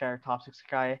bottom 6 guy or top 6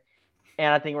 guy.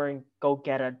 And I think we're going to go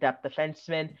get a depth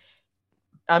defenseman.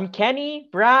 Kenny,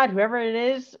 Brad, whoever it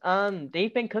is,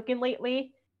 they've been cooking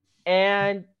lately.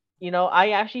 And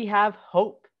I actually have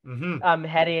hope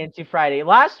heading into Friday.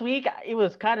 Last week, it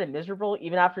was kind of miserable.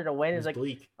 Even after the win, it's like,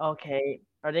 bleak. Okay,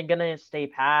 are they going to stay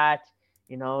pat?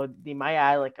 They might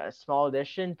add like a small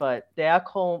addition, but the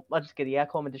Ekholm, let's just get the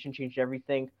Ekholm addition changed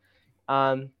everything.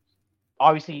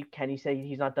 Obviously, Kenny said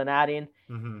he's not done adding.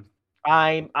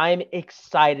 I'm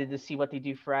excited to see what they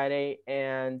do Friday,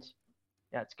 and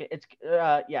yeah, it's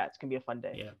gonna be a fun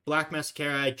day. Yeah, Black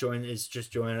Mascara is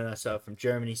just joining us from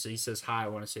Germany, so he says hi. I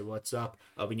want to say what's up.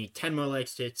 We need 10 more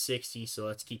likes to hit 60, so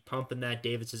let's keep pumping that.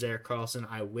 David says Erik Karlsson.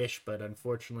 I wish, but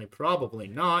unfortunately, probably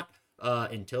not.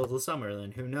 Until the summer,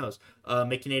 then who knows?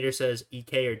 Mickey Nader says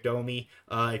EK or Domi.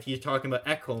 If you're talking about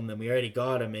Ekholm, then we already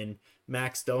got him in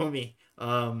Max Domi.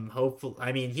 Hopefully,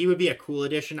 I mean, he would be a cool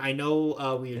addition. I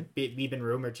know we've been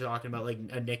rumored talking about like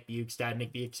a Nick Bjugstad.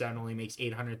 Nick Bjugstad only makes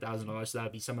 $800,000, so that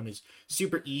would be someone who's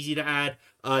super easy to add.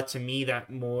 To me, that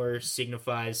more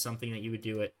signifies something that you would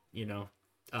do at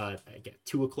again,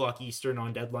 2:00 Eastern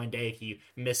on deadline day if you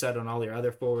miss out on all your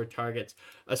other forward targets.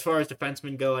 As far as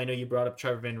defensemen go, I know you brought up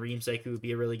Trevor Van Riemsdyk, who would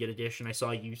be a really good addition. I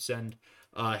saw you send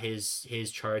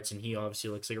his charts, and he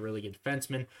obviously looks like a really good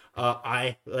defenseman.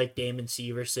 I like Damon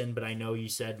Severson, but I know you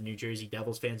said New Jersey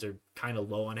Devils fans are kind of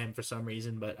low on him for some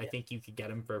reason, but I think you could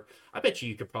get him I bet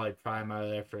you could probably pry him out of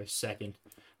there for a second.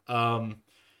 Who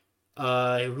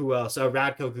else?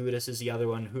 Radko Gudas is the other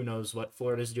one. Who knows what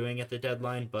Florida's doing at the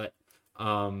deadline, but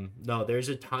no, there's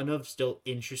a ton of still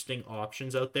interesting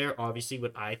options out there. Obviously,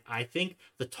 what I think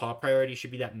the top priority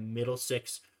should be that middle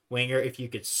 6 winger. If you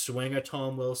could swing a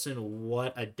Tom Wilson,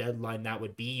 what a deadline that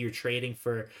would be. You're trading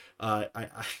for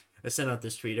I sent out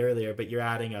this tweet earlier, but you're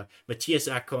adding a Matthias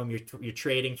Ekholm, you're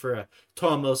trading for a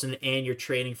Tom Wilson, and you're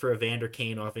trading for a Vander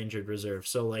Kane off injured reserve.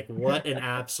 So like, what an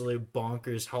absolute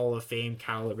bonkers Hall of Fame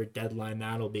caliber deadline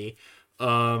that'll be.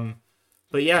 But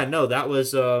yeah, no, that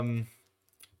was a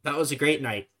great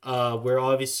night. We're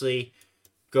obviously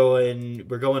going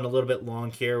a little bit long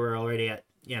here. We're already at,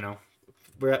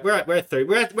 we're at 30.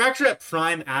 We're actually at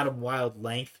prime Adam Wild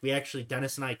length.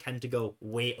 Dennis and I tend to go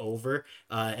way over,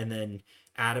 and then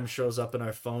Adam shows up in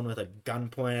our phone with a gun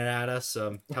pointed at us,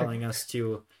 telling us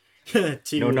to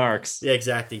no narcs. Yeah,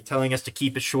 exactly. Telling us to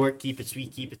keep it short, keep it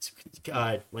sweet, keep it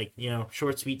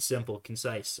short, sweet, simple,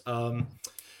 concise. But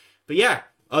yeah,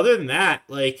 other than that,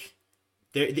 like,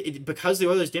 because the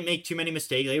Oilers didn't make too many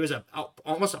mistakes, it was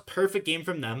almost a perfect game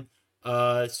from them.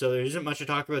 So there isn't much to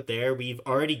talk about there. We've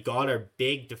already got our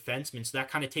big defensemen, so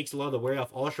that kind of takes a lot of the weight off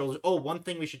all shoulders. Oh, one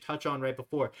thing we should touch on right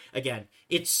before. Again,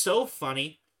 it's so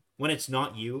funny when it's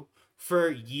not you.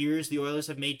 For years, the Oilers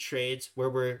have made trades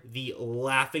where we're the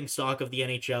laughing stock of the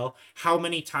NHL. How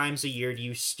many times a year do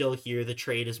you still hear the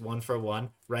trade is 1-for-1,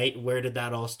 right? Where did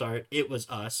that all start? It was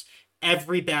us.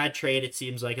 Every bad trade, it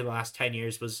seems like, in the last 10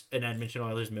 years was an Edmonton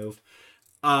Oilers move.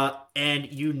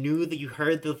 And you knew that you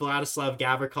heard the Vladislav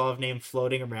Gavrikov name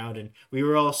floating around, and we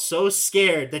were all so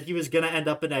scared that he was going to end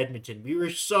up in Edmonton. We were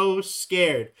so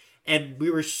scared. And we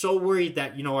were so worried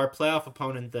that, our playoff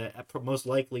opponent, the most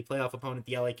likely playoff opponent,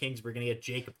 the LA Kings, were going to get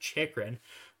Jakob Chychrun.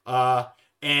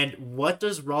 And what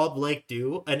does Rob Blake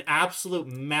do? An absolute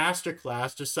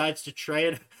masterclass, decides to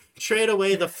trade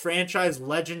away the franchise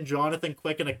legend Jonathan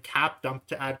Quick in a cap dump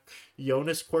to add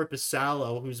Jonas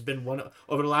Korpisalo, who's been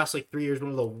over the last 3 years, one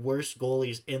of the worst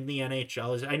goalies in the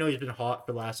NHL. I know he's been hot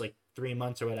for the last 3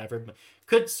 months or whatever, but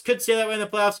could stay that way in the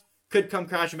playoffs, could come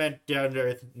crashing back down to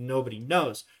earth. Nobody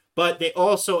knows. But they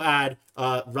also add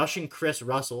Russian Chris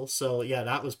Russell. So, yeah,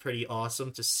 that was pretty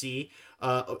awesome to see.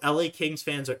 LA Kings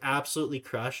fans are absolutely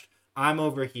crushed. I'm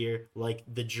over here like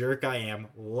the jerk I am,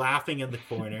 laughing in the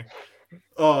corner.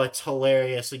 Oh, it's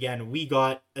hilarious. Again, we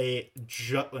got a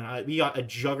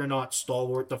juggernaut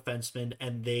stalwart defenseman,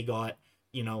 and they got,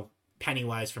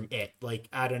 Pennywise from It.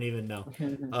 I don't even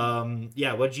know.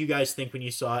 Yeah, what did you guys think when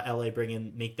you saw LA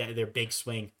make their big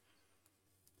swing?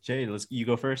 Jay, you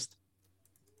go first.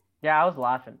 Yeah, I was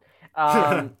laughing.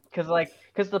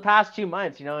 Because the past 2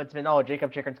 months, it's been,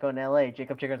 Jakob Chychrun's going to LA.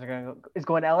 Jakob Chychrun is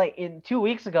going to LA. 2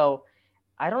 weeks ago,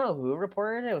 I don't know who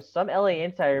reported it. It was some LA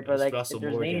insider, but there's an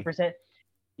 80%.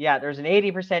 Yeah, there's an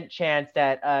 80% chance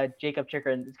that Jakob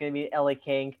Chychrun is going to be LA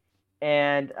King,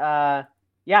 and that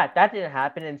didn't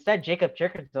happen. Instead, Jakob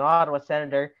Chychrun's an Ottawa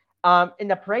Senator. And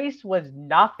the price was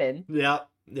nothing. Yeah.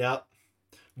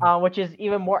 Which is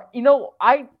even more.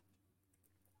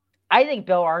 I think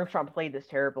Bill Armstrong played this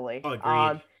terribly. Oh,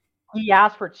 agreed. He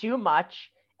asked for too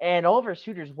much, and all of our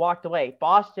suitors walked away.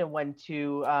 Boston went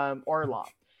to Orlov.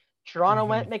 Toronto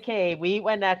went McCabe. We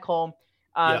went Ekholm.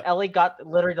 LA got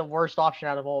literally the worst option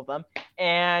out of all of them.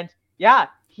 And,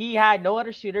 he had no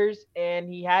other suitors, and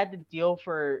he had to deal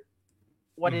for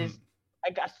what is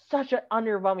such an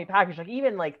underwhelming package.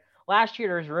 Even last year,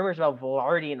 there was rumors about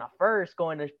Velarde in the first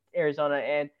going to Arizona,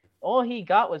 and all he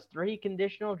got was 3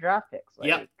 conditional draft picks.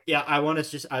 Yeah. I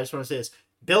just want to say this.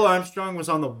 Bill Armstrong was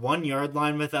on the 1 yard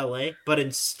line with LA, but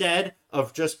instead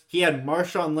of he had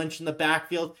Marshawn Lynch in the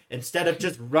backfield, instead of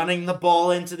just running the ball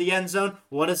into the end zone,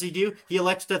 what does he do? He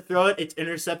elects to throw it. It's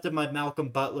intercepted by Malcolm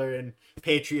Butler, and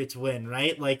Patriots win,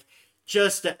 right?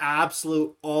 Just an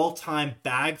absolute all-time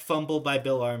bag fumble by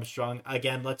Bill Armstrong.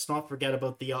 Again, let's not forget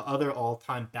about the other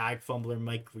all-time bag fumbler,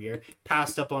 Mike Grier.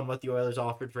 Passed up on what the Oilers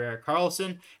offered for Erik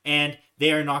Karlsson, and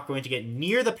they are not going to get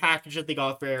near the package that they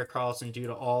got for Erik Karlsson due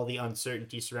to all the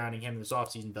uncertainty surrounding him this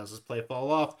offseason. Does his play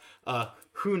fall off?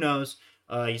 Who knows?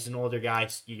 He's an older guy.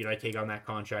 You got to take on that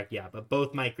contract. Yeah, but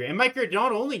both Mike Grier. And Mike Grier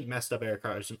not only messed up Erik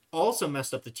Karlsson, also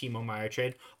messed up the Timo Meier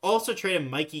trade. Also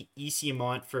traded Mikey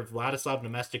Eyssimont for Vladislav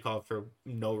Nemestikov for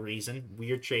no reason.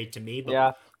 Weird trade to me,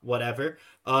 but whatever.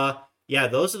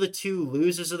 Those are the 2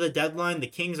 losers of the deadline. The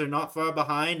Kings are not far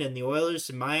behind, and the Oilers,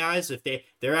 in my eyes, if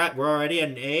we're already at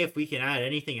an A. If we can add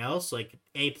anything else,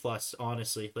 A+,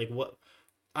 honestly. What?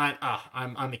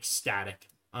 I'm ecstatic.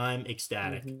 I'm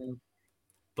ecstatic.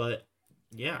 But.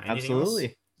 Yeah, absolutely.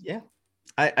 Else? Yeah,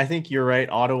 I think you're right.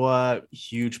 Ottawa,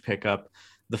 huge pickup.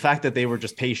 The fact that they were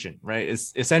just patient, right?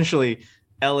 Is essentially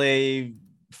LA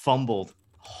fumbled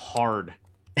hard,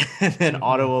 and then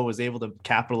Ottawa was able to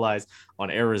capitalize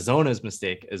on Arizona's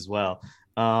mistake as well.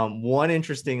 One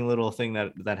interesting little thing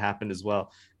that happened as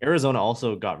well. Arizona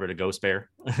also got rid of Ghost Bear.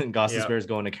 Ghost Bear is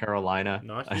going to Carolina.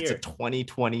 Not here. It's a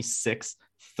 2026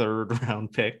 third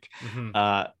round pick.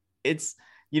 Mm-hmm. It's,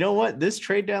 you know what? This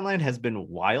trade deadline has been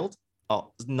wild.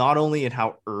 Not only in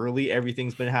how early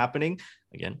everything's been happening.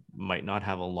 Again, might not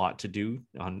have a lot to do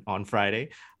on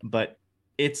Friday, but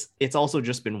it's also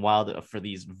just been wild for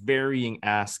these varying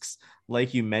asks.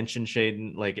 Like you mentioned,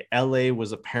 Shaden, like LA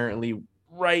was apparently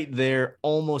right there,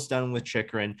 almost done with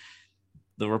Chychrun.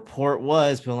 The report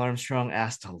was Bill Armstrong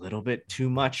asked a little bit too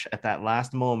much at that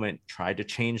last moment, tried to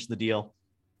change the deal.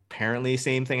 Apparently,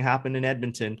 same thing happened in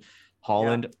Edmonton.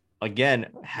 Holland again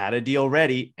had a deal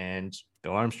ready, and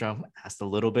Bill Armstrong asked a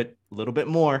little bit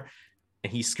more,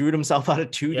 and he screwed himself out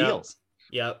of two deals.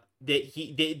 Yep.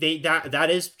 That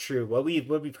is true. What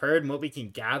we've heard and what we can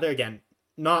gather, again,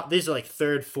 not these are like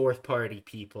third, fourth party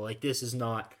people. Like this is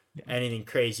not anything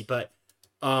crazy, but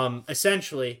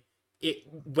essentially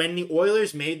when the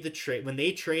Oilers made the trade, when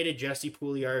they traded Jesse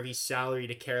Puljujarvi's salary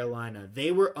to Carolina,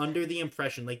 they were under the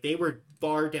impression, like they were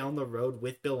far down the road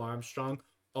with Bill Armstrong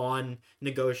on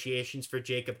negotiations for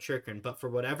Jakob Chychrun, but for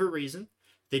whatever reason,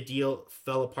 the deal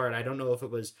fell apart. I don't know if it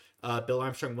was Bill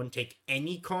Armstrong wouldn't take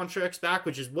any contracts back,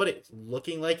 which is what it's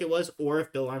looking like it was, or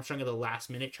if Bill Armstrong at the last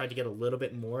minute tried to get a little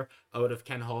bit more out of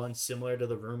Ken Holland, similar to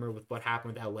the rumor with what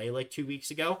happened with LA like 2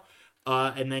 weeks ago.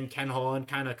 And then Ken Holland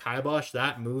kind of kiboshed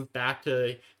that, moved back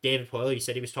to David Poile. He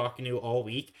said he was talking to all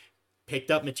week,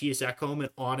 picked up Mattias Ekholm, and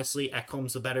honestly,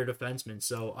 Ekholm's the better defenseman.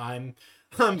 So I'm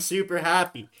super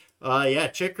happy.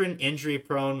 Chychrun injury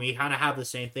prone. We kind of have the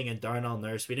same thing in Darnell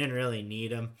Nurse. We didn't really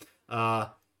need him.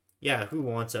 Who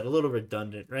wants that? A little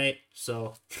redundant, right?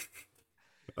 So,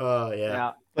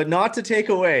 But not to take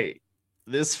away,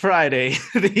 this Friday,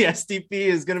 the SDP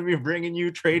is going to be bringing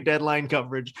you trade deadline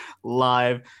coverage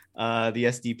live. The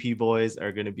SDP boys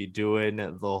are going to be doing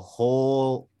the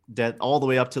whole all the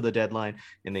way up to the deadline,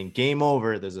 and then game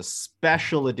over. There's a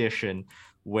special edition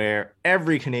where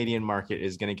every Canadian market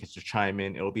is going to get to chime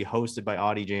in. It'll be hosted by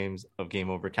Audie James of Game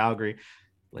Over Calgary.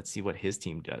 Let's see what his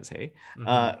team does. Hey,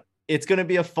 it's going to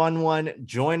be a fun one.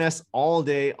 Join us all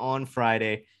day on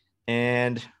Friday,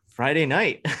 and Friday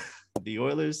night, the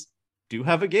Oilers do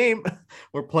have a game.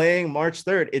 We're playing March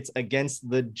 3rd. It's against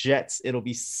the Jets. It'll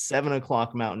be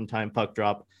 7:00 Mountain Time puck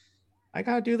drop. I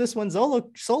gotta do this one solo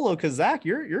because Zach,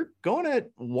 you're going to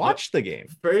watch the game.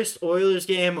 First Oilers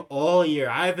game all year.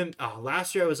 I haven't.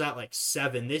 Last year I was at like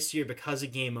 7. This year, because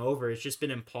of Game Over, it's just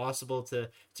been impossible to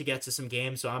get to some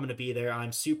games. So I'm gonna be there.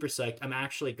 I'm super psyched. I'm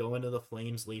actually going to the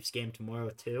Flames Leafs game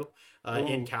tomorrow too,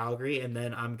 in Calgary, and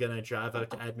then I'm gonna drive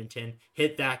out to Edmonton,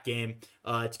 hit that game.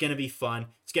 It's gonna be fun.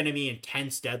 It's gonna be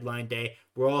intense deadline day.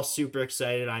 We're all super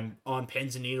excited. I'm on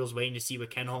pins and needles waiting to see what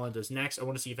Ken Holland does next. I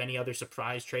want to see if any other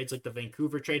surprise trades like the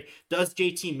Vancouver trade. Does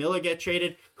JT Miller get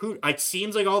traded? It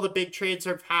seems like all the big trades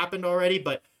have happened already,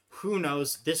 but who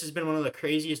knows? This has been one of the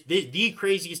craziest, the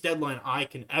craziest deadline I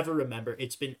can ever remember.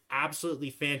 It's been absolutely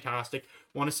fantastic.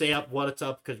 Want to say what's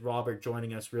up because Robert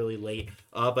joining us really late.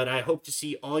 But I hope to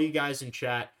see all you guys in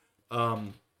chat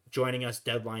joining us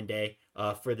deadline day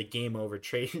for the Game Over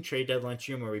trade deadline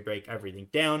stream where we break everything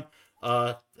down.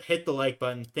 Hit the like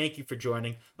button. Thank you for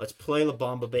joining. Let's play La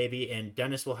Bamba, baby, and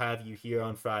Dennis will have you here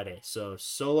on Friday. So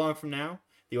long from now.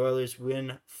 The Oilers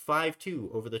win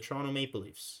 5-2 over the Toronto Maple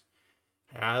Leafs.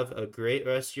 Have a great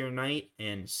rest of your night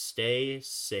and stay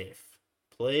safe.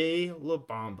 Play La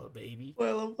Bamba, baby.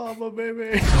 Play La Bamba,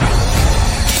 baby.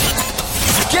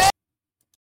 Get